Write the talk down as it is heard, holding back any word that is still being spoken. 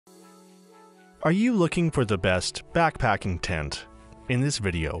Are you looking for the best backpacking tent? In this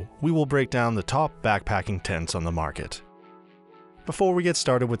video, we will break down the top backpacking tents on the market. Before we get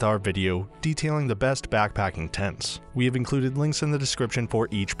started with our video detailing the best backpacking tents, we have included links in the description for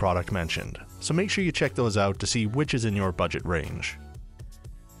each product mentioned, so make sure you check those out to see which is in your budget range.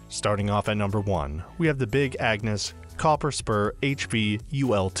 Starting off at number 1, we have the Big Agnes Copper Spur HV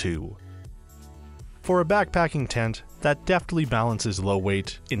UL2. For a backpacking tent that deftly balances low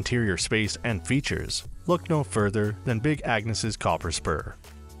weight, interior space, and features, look no further than Big Agnes's Copper Spur.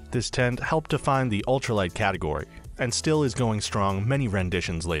 This tent helped define the ultralight category, and still is going strong many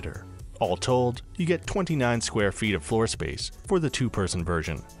renditions later. All told, you get 29 square feet of floor space for the 2-person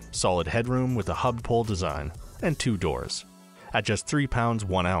version, solid headroom with a hub pole design, and 2 doors. At just 3 pounds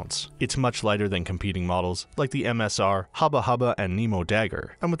 1 ounce, it's much lighter than competing models like the MSR Hubba Hubba and Nemo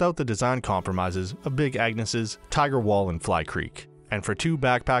Dagger, and without the design compromises of Big Agnes's Tiger Wall and Fly Creek. And for 2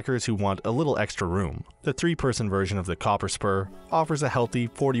 backpackers who want a little extra room, the 3-person version of the Copper Spur offers a healthy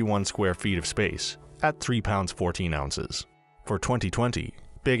 41 square feet of space at 3 pounds 14 ounces. For 2020,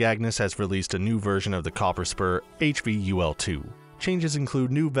 Big Agnes has released a new version of the Copper Spur HV UL2. Changes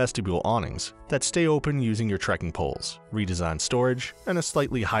include new vestibule awnings that stay open using your trekking poles, redesigned storage, and a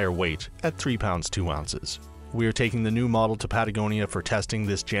slightly higher weight at 3 pounds 2 ounces. We are taking the new model to Patagonia for testing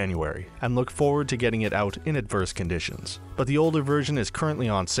this January and look forward to getting it out in adverse conditions. But the older version is currently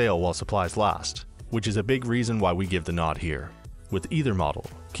on sale while supplies last, which is a big reason why we give the nod here. With either model,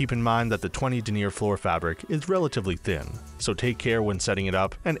 keep in mind that the 20 denier floor fabric is relatively thin, so take care when setting it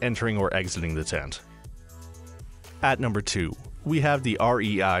up and entering or exiting the tent. At number 2, we have the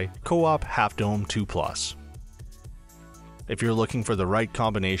REI Co-op Half Dome 2 Plus. If you're looking for the right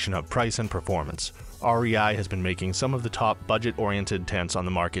combination of price and performance, REI has been making some of the top budget-oriented tents on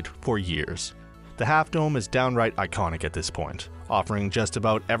the market for years. The Half Dome is downright iconic at this point, offering just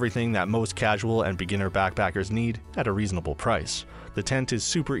about everything that most casual and beginner backpackers need at a reasonable price. The tent is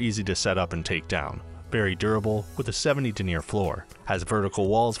super easy to set up and take down, very durable with a 70 denier floor, has vertical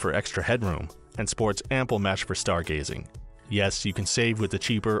walls for extra headroom, and sports ample mesh for stargazing. Yes, you can save with the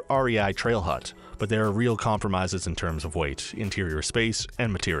cheaper REI Trail Hut, but there are real compromises in terms of weight, interior space,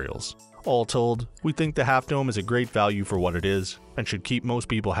 and materials. All told, we think the Half Dome is a great value for what it is, and should keep most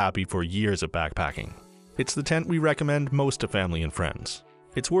people happy for years of backpacking. It's the tent we recommend most to family and friends.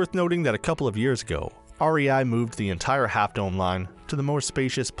 It's worth noting that a couple of years ago, REI moved the entire Half Dome line to the more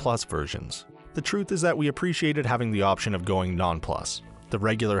spacious Plus versions. The truth is that we appreciated having the option of going non-Plus. The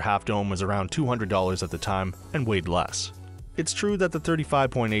regular Half Dome was around $200 at the time and weighed less. It's true that the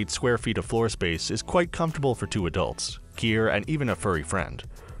 35.8 square feet of floor space is quite comfortable for 2 adults, gear, and even a furry friend,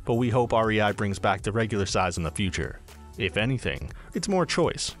 but we hope REI brings back the regular size in the future. If anything, it's more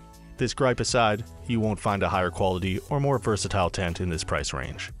choice. This gripe aside, you won't find a higher quality or more versatile tent in this price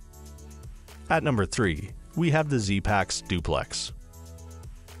range. At number 3, we have the Zpacks Duplex.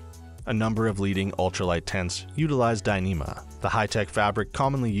 A number of leading ultralight tents utilize Dyneema, the high-tech fabric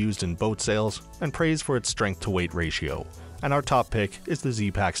commonly used in boat sails and praised for its strength-to-weight ratio, and our top pick is the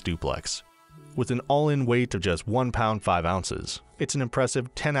Zpacks Duplex. With an all-in weight of just 1 pound 5 ounces, it's an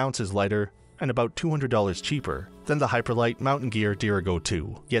impressive 10 ounces lighter and about $200 cheaper than the Hyperlight Mountain Gear Dirigo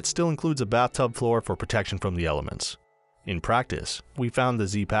 2, yet still includes a bathtub floor for protection from the elements. In practice, we found the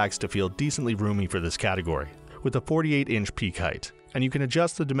Zpacks to feel decently roomy for this category, with a 48-inch peak height, and you can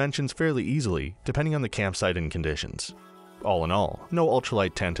adjust the dimensions fairly easily depending on the campsite and conditions. All in all, no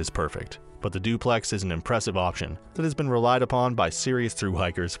ultralight tent is perfect, but the Duplex is an impressive option that has been relied upon by serious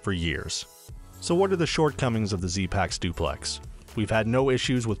thru-hikers for years. So what are the shortcomings of the Zpacks Duplex? We've had no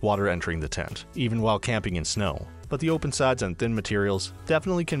issues with water entering the tent, even while camping in snow, but the open sides and thin materials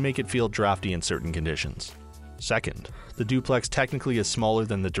definitely can make it feel drafty in certain conditions. Second, the Duplex technically is smaller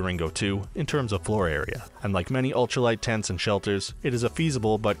than the Dirigo 2 in terms of floor area, and like many ultralight tents and shelters, it is a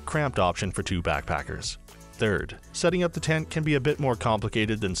feasible but cramped option for 2 backpackers. Third, setting up the tent can be a bit more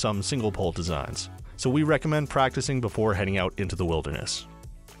complicated than some single pole designs, so we recommend practicing before heading out into the wilderness.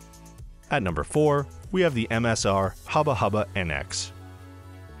 At number 4, we have the MSR Hubba Hubba NX.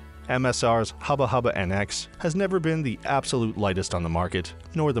 MSR's Hubba Hubba NX has never been the absolute lightest on the market,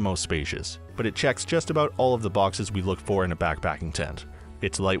 nor the most spacious, but it checks just about all of the boxes we look for in a backpacking tent.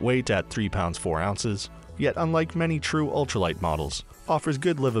 It's lightweight at 3 pounds 4 ounces, yet unlike many true ultralight models, offers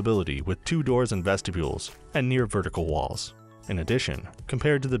good livability with 2 doors and vestibules, and near vertical walls. In addition,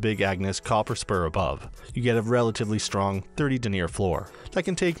 compared to the Big Agnes Copper Spur above, you get a relatively strong 30 denier floor that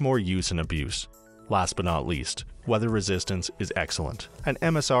can take more use and abuse. Last but not least, weather resistance is excellent, and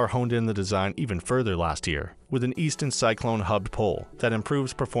MSR honed in the design even further last year with an Easton Cyclone hubbed pole that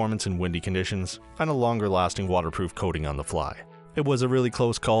improves performance in windy conditions and a longer lasting waterproof coating on the fly. It was a really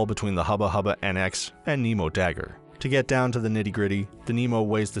close call between the Hubba Hubba NX and Nemo Dagger. To get down to the nitty-gritty, the Nemo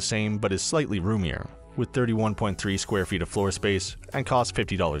weighs the same but is slightly roomier, with 31.3 square feet of floor space and costs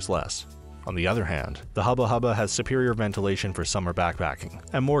 $50 less. On the other hand, the Hubba Hubba has superior ventilation for summer backpacking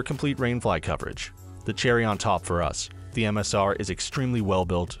and more complete rainfly coverage. The cherry on top for us, the MSR is extremely well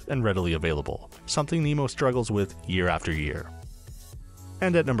built and readily available, something Nemo struggles with year after year.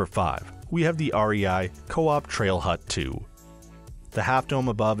 And at number 5, we have the REI Co-op Trail Hut 2. The half dome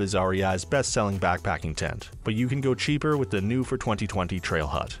above is REI's best-selling backpacking tent, but you can go cheaper with the new for 2020 Trail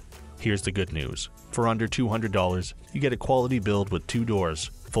Hut. Here's the good news. For under $200, you get a quality build with 2 doors,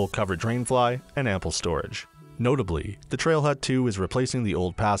 full coverage rainfly, and ample storage. Notably, the Trail Hut 2 is replacing the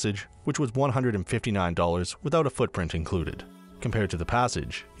old Passage, which was $159 without a footprint included. Compared to the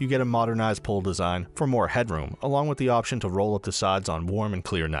Passage, you get a modernized pole design for more headroom, along with the option to roll up the sides on warm and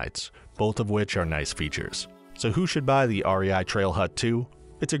clear nights, both of which are nice features. So who should buy the REI Trail Hut 2?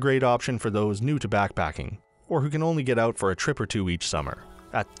 It's a great option for those new to backpacking, or who can only get out for a trip or two each summer.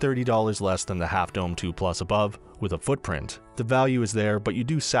 At $30 less than the Half Dome 2 Plus above, with a footprint, the value is there, but you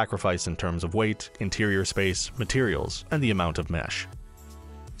do sacrifice in terms of weight, interior space, materials, and the amount of mesh.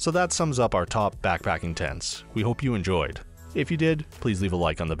 So that sums up our top backpacking tents. We hope you enjoyed. If you did, please leave a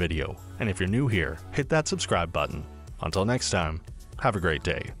like on the video, and if you're new here, hit that subscribe button. Until next time, have a great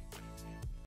day.